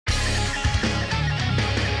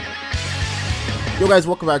Yo guys,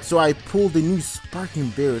 welcome back. So I pulled the new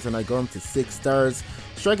Sparking BEERUS and I got him to 6 stars.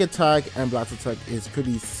 Strike attack and blast attack is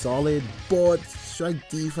pretty solid, but strike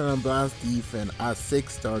defense and blast defense at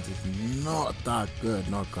 6 stars is not that good,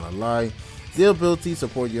 not gonna lie. Zero ability,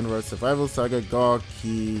 support universe, survival saga, god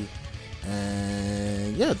key,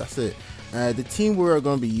 and yeah, that's it. The team we're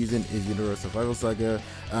going to be using is Universe Survival Saga.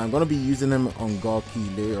 I'm going to be using him on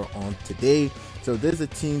Galki later on today. So there's a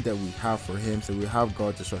team that we have for him. So we have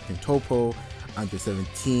God Destruction Topo, under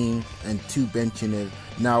 17, and 2 bench units.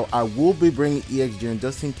 Now I will be bringing EXGen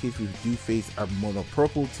just in case we do face a mono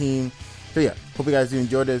purple team. So yeah, hope you guys do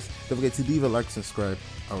enjoy this. Don't forget to leave a like, subscribe.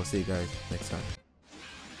 I will see you guys next time.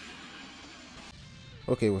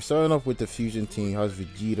 Okay, we're starting off with the fusion team. How's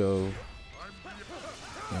Vegito?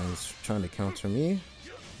 And he's trying to counter me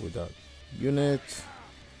with that unit.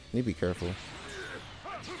 Need to be careful.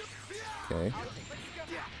 Okay.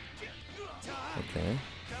 Okay.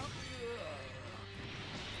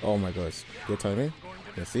 Oh my gosh. Good timing.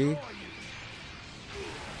 Let's see.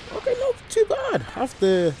 Okay, not too bad. Half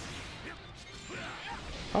the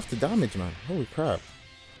damage, man. Holy crap.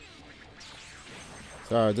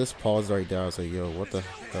 Sorry, I just paused right there. I was like, yo, what the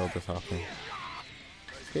hell just happened?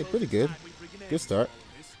 Okay, pretty good. Good start.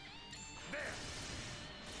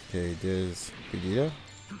 Okay, there's Vegeta.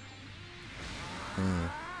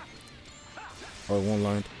 Oh, one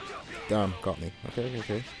line. Damn, got me. Okay,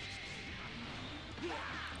 okay.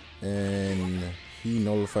 And he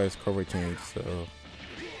nullifies cover change, so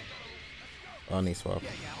I need swap.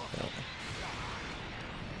 Yeah.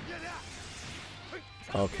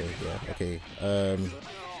 Okay, yeah, okay.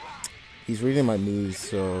 He's reading my moves,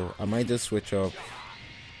 so I might just switch up.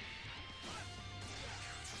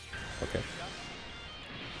 Okay.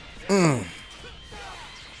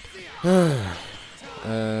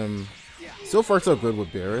 So far so good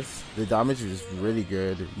with BEERUS. The damage is really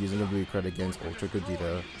good using the blue card against Ultra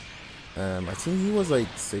Gogeta. I think he was like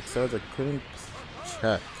 6 stars. I couldn't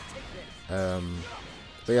check.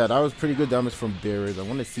 But yeah, that was pretty good damage from BEERUS. I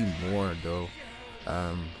want to see more though.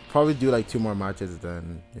 Probably do like 2 more matches,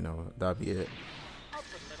 then you know that'd be it.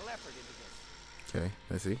 Okay,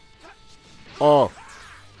 let's see. Oh,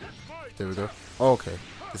 there we go. Oh, okay.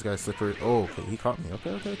 This guy's slippery. Oh, okay. He caught me.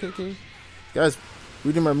 Okay, okay, okay, okay. Guys,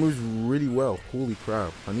 reading my moves really well. Holy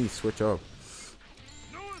crap. I need to switch up.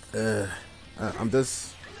 I'm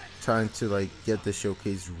just trying to, like, get the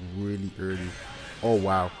showcase really early. Oh,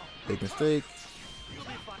 wow. Big mistake.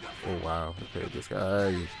 Oh, wow. Okay, this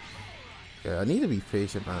guy. Yeah, I need to be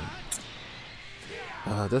patient, man.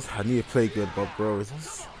 I need to play good, but, bro, it's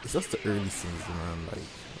just the early season, man. Like,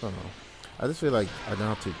 I don't know. I just feel like I don't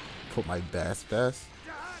have to put my best.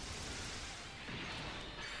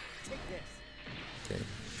 Okay,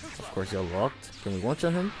 of course you're locked. Can we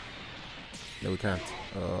one-shot him? No, we can't.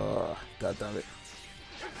 God damn it.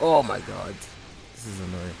 Oh my god. This is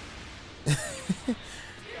annoying.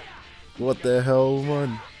 What the hell,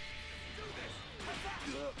 man?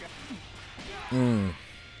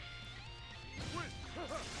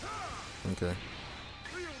 Okay.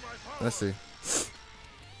 Let's see.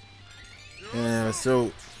 Yeah,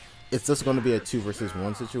 so it's just going to be a 2 versus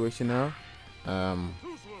 1 situation now.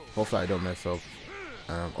 Hopefully I don't mess up.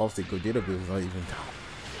 Obviously Gogeta Blue is not even down.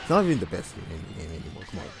 It's not even the best in the game anymore.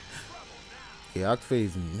 Come on. Okay,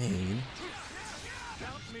 activate his main.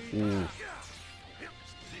 Ooh.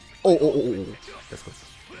 Oh. That's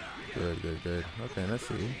good. Good. Okay, let's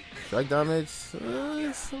see. Strike damage.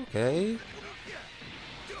 It's okay.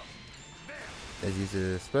 Let's use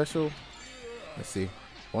a special. Let's see.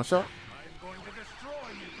 One shot.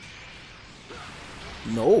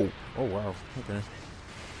 No. Oh wow. Okay.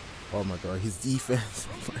 Oh my god. His defense.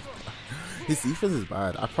 Oh my god. His defense is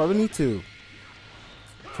bad. I probably need to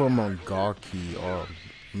put him on Galki or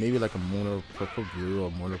maybe like a mono purple blue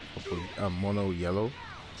or mono purple mono yellow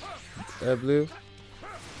blue.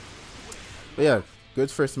 But yeah, good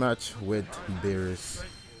first match with BEERUS.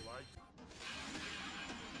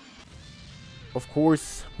 Of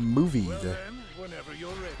course, movies.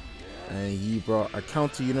 And he brought a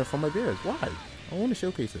counter unit for my BEERUS. Why? I want to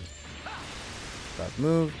showcase it. That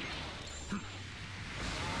move.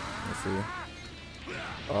 Let's see.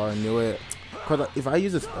 Oh, I knew it. Cause if I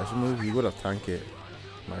use a special move, he would have tanked it.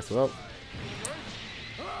 Might as well.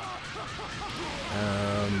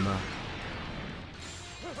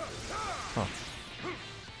 Huh.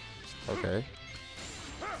 Okay.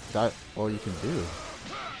 That all you can do.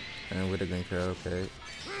 And with a green card, okay.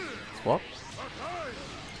 Swap.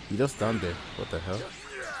 He just stunned it. What the hell?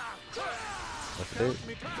 That's it.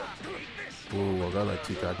 Ooh, I got like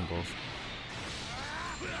 2 Dragon Balls.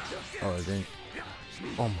 Oh, I think.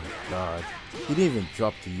 Oh my god. He didn't even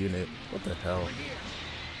drop the unit. What the hell?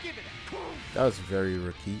 That was very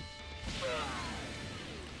rookie.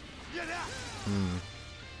 Yeah,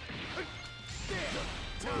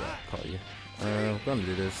 caught you. I'm gonna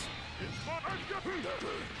do this.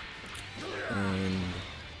 And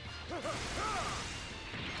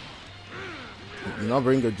you're not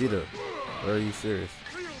bring Gogeta. Are you serious?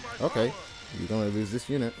 Okay, you're gonna lose this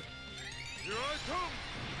unit.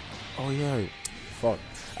 Oh yeah, fuck.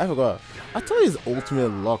 I forgot. I thought his ultimate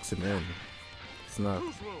locks him in. It's not.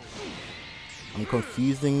 I'm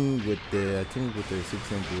confusing with the, I think with the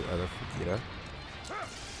 600 out of Gogeta.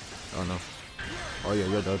 Oh no. Oh yeah,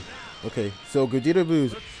 you're done. Okay, so Gogeta Blue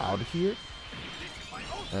is out of here.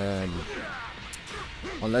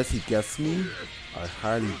 Unless he gets me, I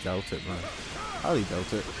highly doubt it, man. Highly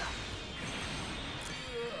doubt it.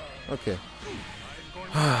 Okay.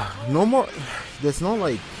 No more. There's no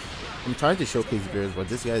like. I'm trying to showcase BEERUS, but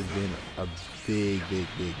this guy's been a big.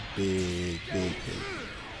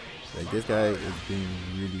 Like this guy is being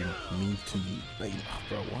really mean to me. Like,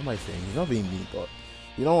 bro, what am I saying? He's not being mean, but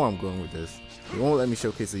you know where I'm going with this. He won't let me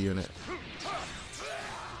showcase the unit.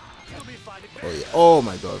 Oh yeah. Oh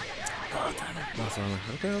my god. God damn it. That's wrong.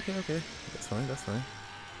 Okay. That's fine. That's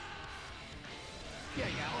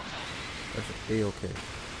A-okay.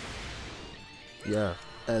 Yeah.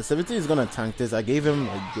 17 is gonna tank this. I gave him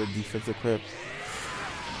a good defense equip.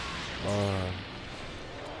 I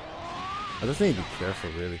just need to be careful,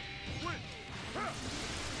 really.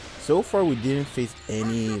 So far, we didn't face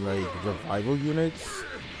any like revival units.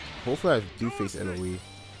 Hopefully, I do face LOE,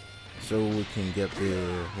 so we can get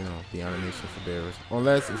the the animation for BEERUS.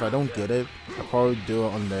 Unless if I don't get it, I'll probably do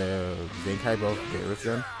it on the Zenkai buff BEERUS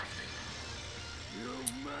then.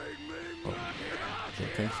 Oh, okay,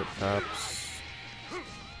 thanks for taps.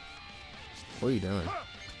 What are you doing?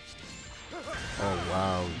 Oh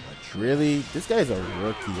wow, really? This guy's a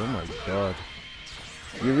rookie. Oh my god.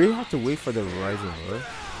 You really have to wait for the Rising, bro.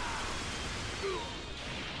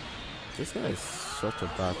 This guy is such a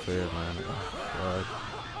bad player, man. Oh god.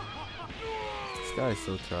 This guy is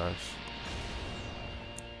so trash.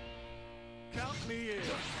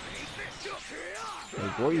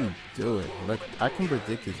 Like, what are you doing? Like, I can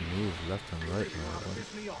predict his moves left and right, man.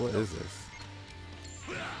 Like, what is this?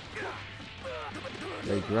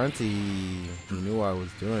 Like, granted, he knew what I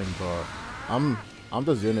was doing, but I'm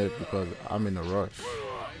just doing it because I'm in a rush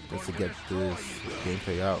just to get this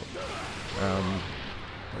gameplay out.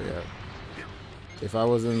 But yeah, if I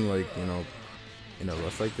wasn't like in a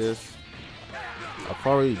rush like this, I'll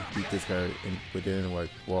probably beat this guy within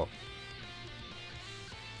like what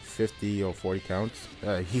 50 or 40 counts.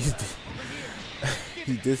 He just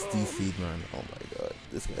DC'd, man. Oh my god,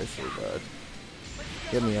 this guy's so bad.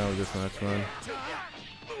 Get me out of this match, man.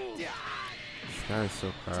 This guy is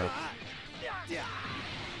so bad.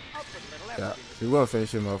 Yeah, we will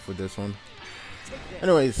finish him off with this one.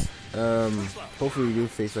 Anyways, hopefully we do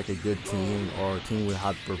face like a good team or a team with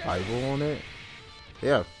hot revival on it.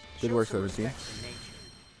 Yeah, good work, 17.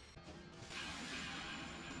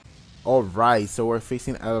 Alright, so we're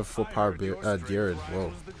facing out of full power Jared.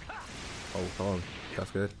 Whoa. Oh, hold on.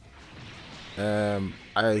 That's good.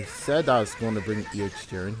 I said I was going to bring EH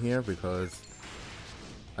Jared here because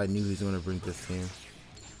I knew he was going to bring this team.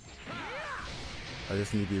 I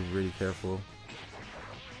just need to be really careful.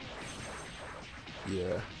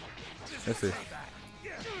 Yeah. Let's see.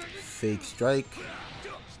 Fake strike.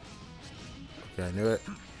 Okay, I knew it.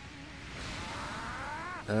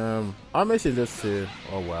 Our mission is to,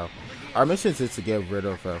 oh wow, our mission is to get rid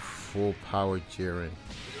of a full power Jiren,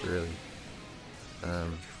 really.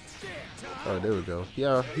 Oh, there we go.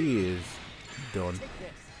 Yeah, he is done.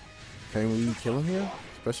 Can we kill him here?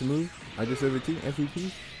 Special move? I just 17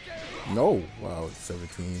 MVP? No. Wow, it's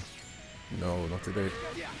 17. No, not today.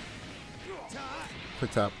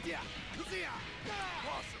 Quick tap.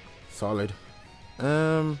 Solid.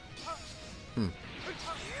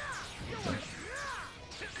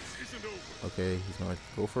 Okay, he's gonna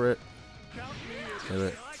go for it. Do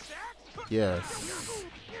it. Yes.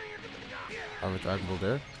 I have a Dragon Ball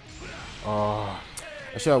there. Oh,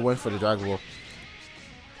 I should have went for the Dragon Ball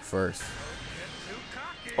first.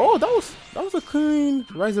 Oh, that was a clean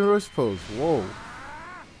Rise and Rush pose. Whoa.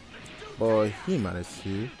 Boy, he managed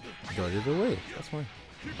to dodge it away. That's fine.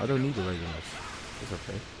 I don't need the Rise and Rush. It's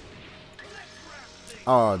okay.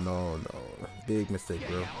 Oh no. Big mistake,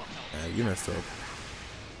 bro. Yeah, you messed up.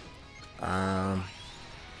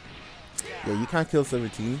 Yeah, you can't kill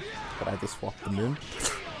 17, but I just swapped them in.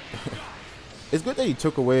 It's good that you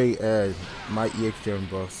took away my EX Gem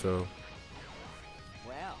buff, so.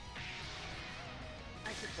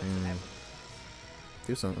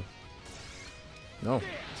 Do something. No.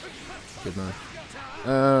 Good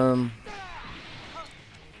man.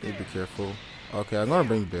 Need to be careful. Okay, I'm gonna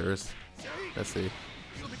bring BEERUS. Let's see.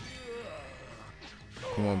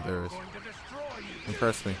 Come on, BEERUS.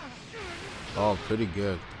 Impress me. Oh, pretty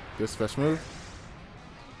good. Good special move.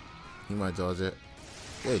 He might dodge it.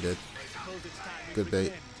 Yeah, he did. Good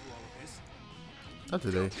bait. Not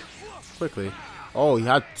today. Quickly. Oh, he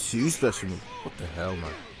had 2 special moves. What the hell,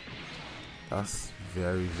 man? That's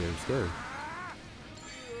very, very scary.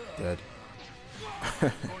 Dead.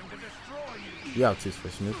 You have 2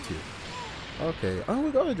 special moves too. Okay. Oh,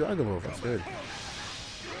 we got a Dragon Ball. That's good.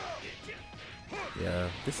 Yeah,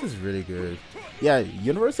 this is really good. Yeah,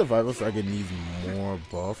 Universe Survival Saga needs more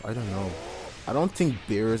buff. I don't know. I don't think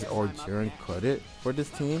BEERUS or Jiren cut it for this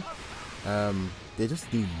team. They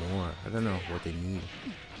just need more. I don't know what they need.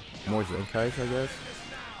 More Zenkais, I guess.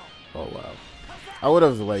 Oh wow. I would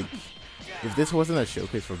have like, if this wasn't a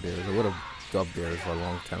showcase for BEERUS, I would have dubbed BEERUS a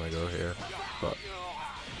long time ago here. But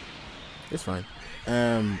it's fine.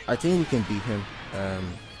 I think we can beat him.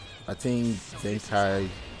 I think Zenkai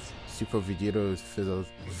Super Vegeta is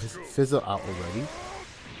fizzled out already,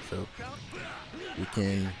 so we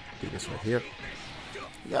can do this right here.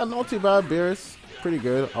 Yeah, not too bad. BEERUS, pretty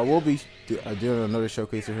good. I will be doing another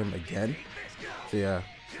showcase of him again. So yeah,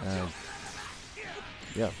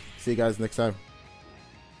 yeah. See you guys next time.